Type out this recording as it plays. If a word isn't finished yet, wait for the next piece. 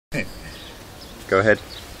Go ahead.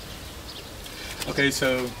 Okay,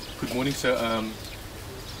 so good morning, sir.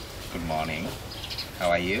 Good morning. How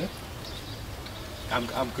are you?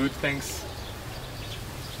 I'm good, thanks.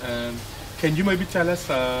 Can you maybe tell us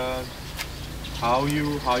how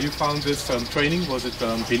you found this training? Was it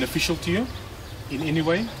beneficial to you in any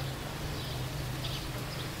way?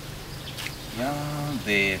 Yeah,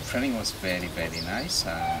 the training was very nice.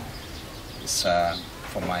 It's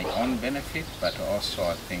for my own benefit, but also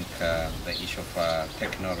I think the issue of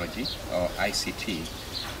technology or ICT,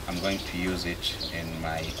 I'm going to use it in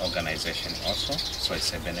my organization also. So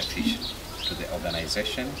it's a benefit to the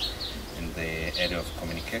organization in the area of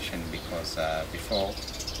communication, because before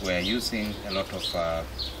we were using a lot of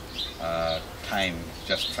time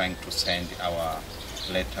just trying to send our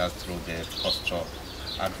letters through the postal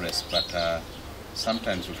address, but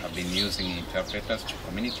sometimes we have been using interpreters to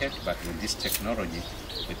communicate, but with this technology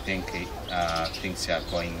we think things are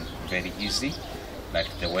going very easy, like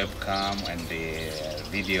the webcam and the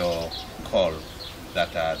video call,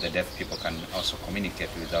 that the deaf people can also communicate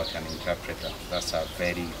without an interpreter. That's a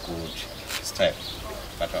very good step.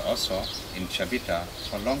 But also in CHAVITA,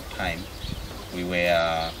 for a long time we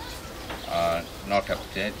were not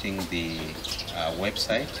updating the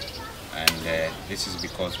website, and this is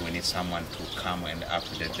because we need someone to come and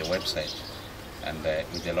update the website, and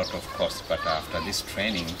with a lot of cost. But after this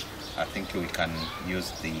training, I think we can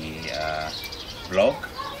use the blog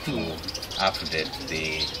to update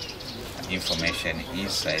the information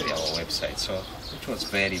inside our website. So it was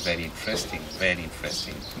very interesting,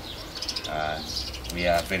 we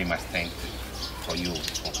are very much thankful for you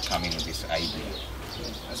for coming with this idea.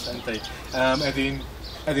 Asante.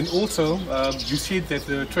 And then also, you said that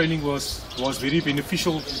the training was very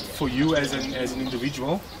beneficial for you as an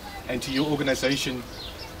individual and to your organization.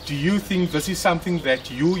 Do you think this is something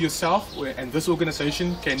that you yourself and this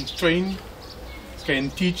organization can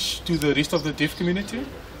teach to the rest of the deaf community?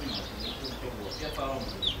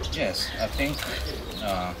 Yes, I think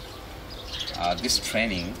this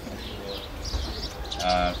training,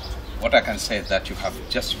 what I can say is that you have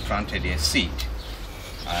just planted a seed,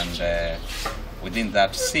 and within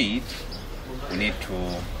that seed we need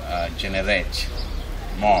to generate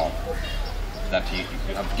more. That you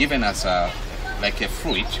have given us like a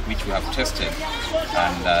fruit which we have tested,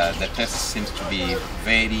 and the test seems to be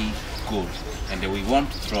very good, and we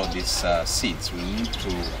want to throw these seeds. We need to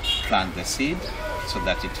plant the seed so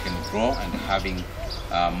that it can grow and having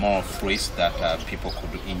more fruits that people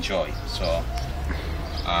could enjoy. So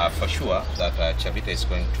for sure that CHAVITA is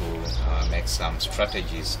going to make some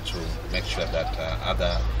strategies to make sure that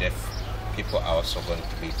other deaf people are also going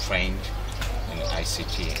to be trained in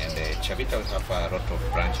ICT. And CHAVITA will have a lot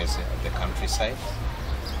of branches in the countryside,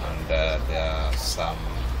 and there are some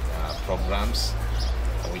programs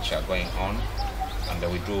which are going on,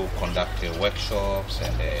 and we do conduct workshops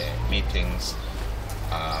and other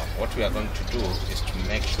what we are going to do is to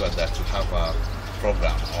make sure that we have a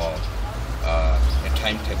program or a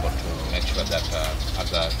timetable to make sure that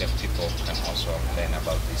other deaf people can also learn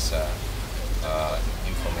about this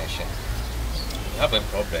information. We have a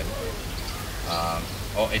problem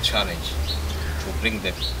or a challenge to bring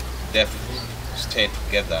the deaf stay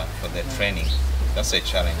together for the training. That's a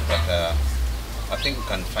challenge, but I think we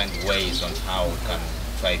can find ways on how we can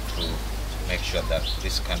try to make sure that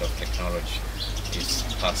this kind of technology is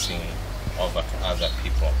passing over to other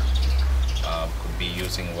people. Could be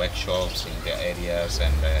using workshops in their areas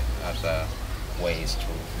and other ways to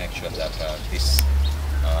make sure that this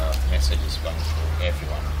message is going to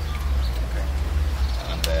everyone. Okay.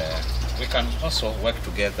 And we can also work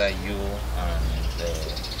together, you and the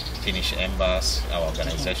Finnish Embassy, our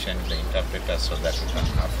organization, the interpreters, so that we can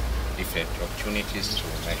have different opportunities to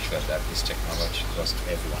make sure that this technology goes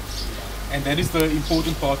to everyone. And that is the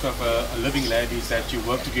important part of a living lab, is that you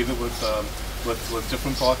work together with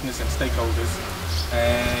different partners and stakeholders.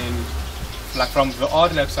 And like from the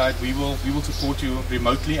Art Lab side, we will support you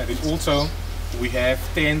remotely, and then also we have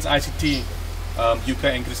TANS ICT,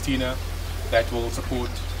 Yuka and Christina, that will support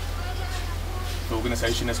the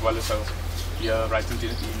organization as well as so here right in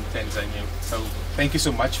Tanzania. So thank you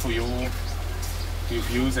so much for your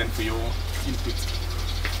views and for your input.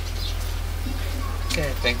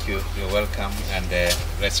 Okay, thank you. You're welcome, and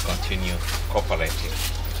let's continue cooperating.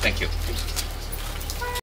 Thank you.